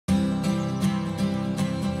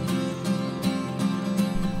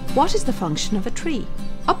What is the function of a tree?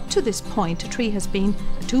 Up to this point, a tree has been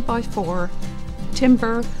a 2x4,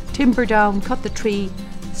 timber down, cut the tree,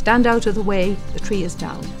 stand out of the way, the tree is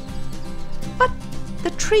down. But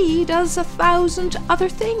the tree does 1,000 other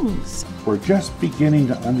things. We're just beginning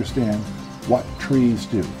to understand what trees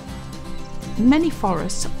do. Many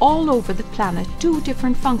forests all over the planet do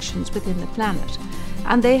different functions within the planet,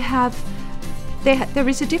 and there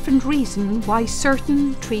is a different reason why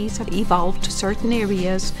certain trees have evolved to certain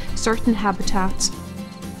areas, certain habitats.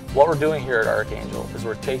 What we're doing here at Archangel is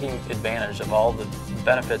we're taking advantage of all the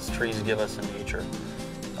benefits trees give us in nature,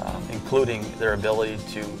 including their ability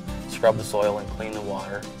to scrub the soil and clean the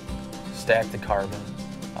water, stack the carbon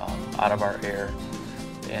out of our air.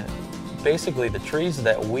 And basically the trees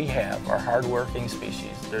that we have are hard-working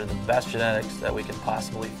species. They're the best genetics that we can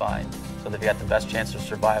possibly find, so they've got the best chance of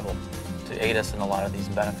survival to aid us in a lot of these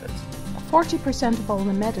benefits. 40% of all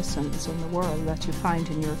the medicines in the world that you find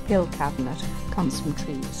in your pill cabinet comes from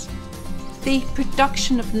trees. The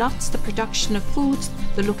production of nuts, the production of foods,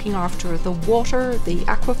 the looking after the water, the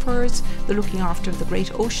aquifers, the looking after the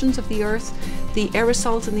great oceans of the earth, the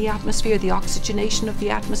aerosols in the atmosphere, the oxygenation of the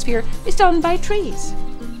atmosphere is done by trees.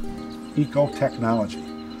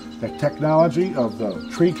 Ecotechnology, the technology of the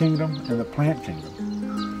tree kingdom and the plant kingdom.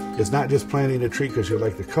 It's not just planting a tree because you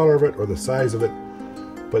like the color of it or the size of it,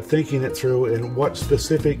 but thinking it through and what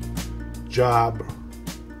specific job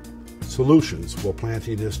solutions will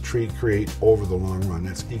planting this tree create over the long run.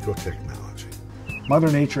 That's ecotechnology.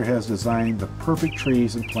 Mother Nature has designed the perfect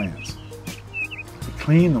trees and plants to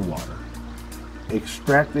clean the water,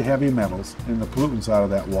 extract the heavy metals and the pollutants out of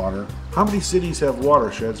that water. How many cities have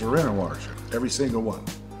watersheds or in a watershed? Every single one.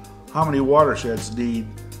 How many watersheds need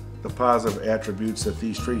the positive attributes that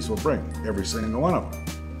these trees will bring? Every single one of them.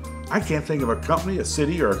 I can't think of a company, a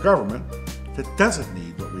city, or a government that doesn't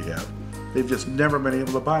need what we have. They've just never been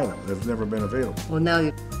able to buy them. They've never been available. Well, now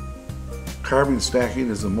you... Carbon stacking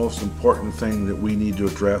is the most important thing that we need to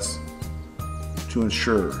address to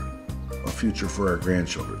ensure a future for our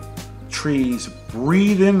grandchildren. Trees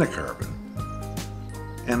breathe in the carbon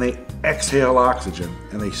and they exhale oxygen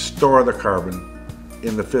and they store the carbon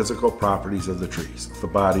in the physical properties of the trees, the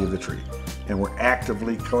body of the tree. And we're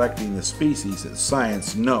actively collecting the species that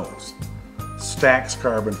science knows stacks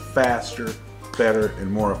carbon faster, better,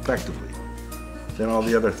 and more effectively than all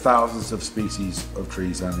the other thousands of species of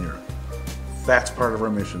trees on the earth. That's part of our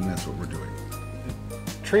mission, that's what we're doing.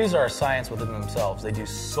 Trees are a science within themselves. They do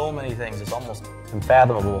so many things, it's almost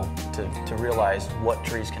unfathomable to realize what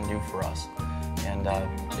trees can do for us. And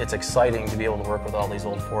it's exciting to be able to work with all these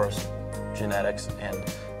old forest genetics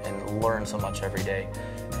and learn so much every day.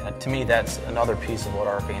 And to me, that's another piece of what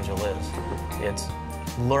Archangel is. It's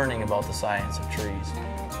learning about the science of trees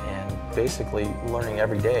and basically learning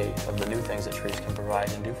every day of the new things that trees can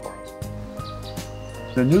provide and do for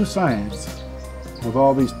us. The new science, with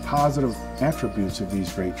all these positive attributes of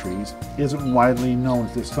these great trees, isn't widely known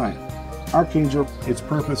at this time. Archangel, its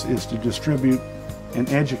purpose is to distribute and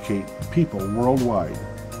educate people worldwide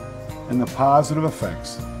in the positive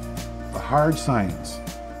effects, the hard science,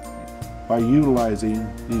 by utilizing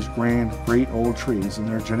these great old trees and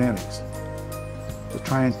their genetics to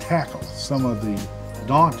try and tackle some of the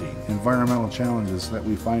daunting environmental challenges that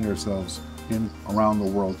we find ourselves in around the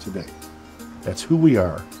world today. That's who we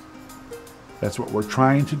are. That's what we're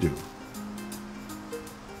trying to do.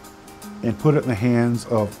 And put it in the hands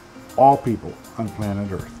of all people on planet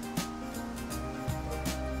Earth.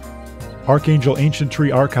 Archangel Ancient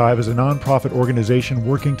Tree Archive is a nonprofit organization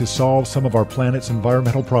working to solve some of our planet's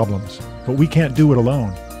environmental problems, but we can't do it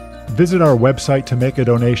alone. Visit our website to make a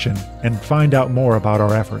donation and find out more about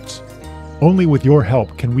our efforts. Only with your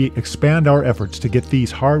help can we expand our efforts to get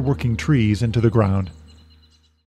these hard-working trees into the ground.